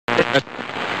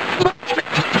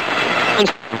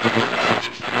Hey yo,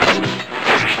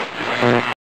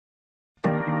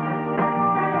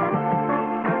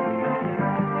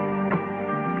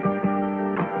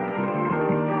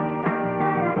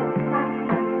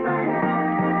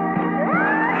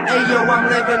 I'm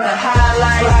living the high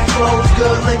life. Black clothes,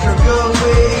 good liquor, good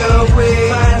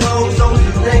weed. Fine hoes, those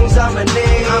are things I'ma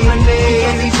need.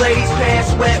 And these ladies'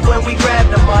 pants wet when we grab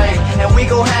the mic, and we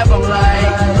gon' have them like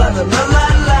la la la la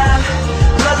la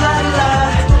la la la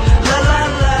la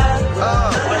la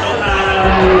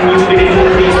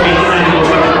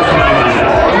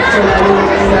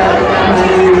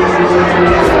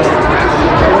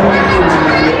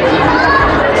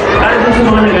Para sa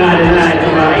mga nag-aalala at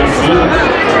mga isip,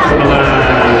 sa mga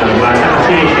bata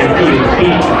kasi, syempre yung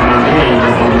peak, mamaya yung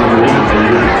mga pamamaling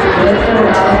talaga.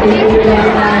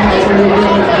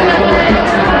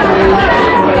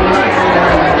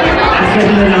 Asa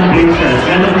din na lang princess,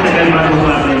 gano'ng matagal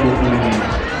magawa kayo bukong niya?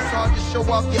 It's hard to show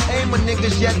off your aim when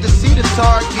niggas yet to see the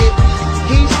target.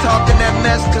 He's talking that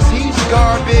mess cause he's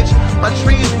garbage. My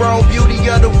trees grow, beauty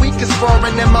of the week is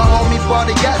foreign. And my homie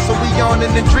bought a yacht, so we on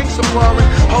and the drinks are pouring.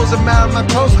 Hoes around my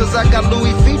clothes cause I got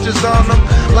Louis features on them.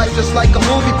 Life just like a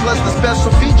movie plus the special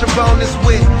feature bonus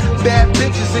with bad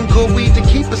bitches and good weed to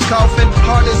keep us coughing.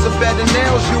 Hard as a bed of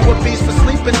nails, you a beast for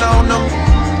sleeping on them.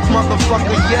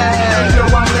 Motherfucker, yeah. Yo,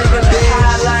 I'm living the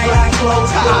high life. Black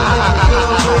clothes, good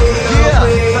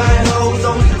weed. Fine hoes,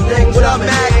 those are things I'ma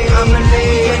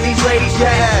need. And these ladies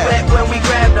pants wet when we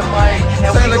grab the mic,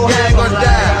 and we gon' have them like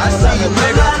I see you,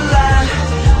 nigga.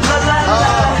 la la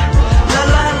la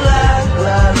la la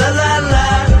la la la la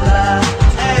la.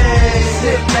 Hey,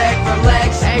 sit back,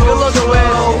 relax, angle look away,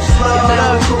 slow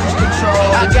down, cruise control.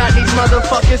 I got these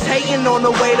motherfuckers hating on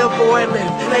the way the boy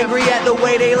live. Angry at the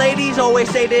way they ladies always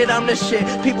say that I'm the shit.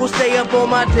 People stay up on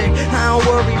my dick, I don't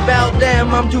worry about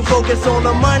them. I'm too focused on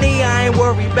the money, I ain't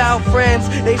worried about friends.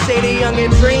 They say the young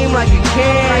and dream like a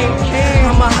king.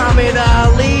 I'm Muhammad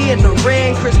Ali in the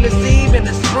ring, Christmas Eve in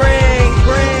the spring.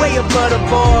 Way above the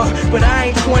bar, but I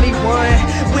ain't 21.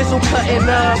 Whistle cutting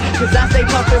up, cause I stay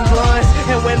puffin' blunts.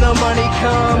 And when the money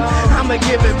come, I'ma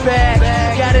give it back.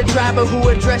 Got a driver who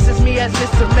addresses me as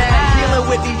Mr. Mac. Dealing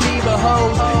with these diva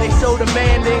hoes, they so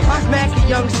demanding. Mac a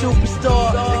young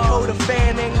superstar, Dakota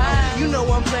Fanning. You know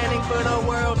I'm planning for the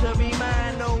world to be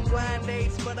mine. No blind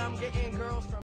dates, but I'm getting girls from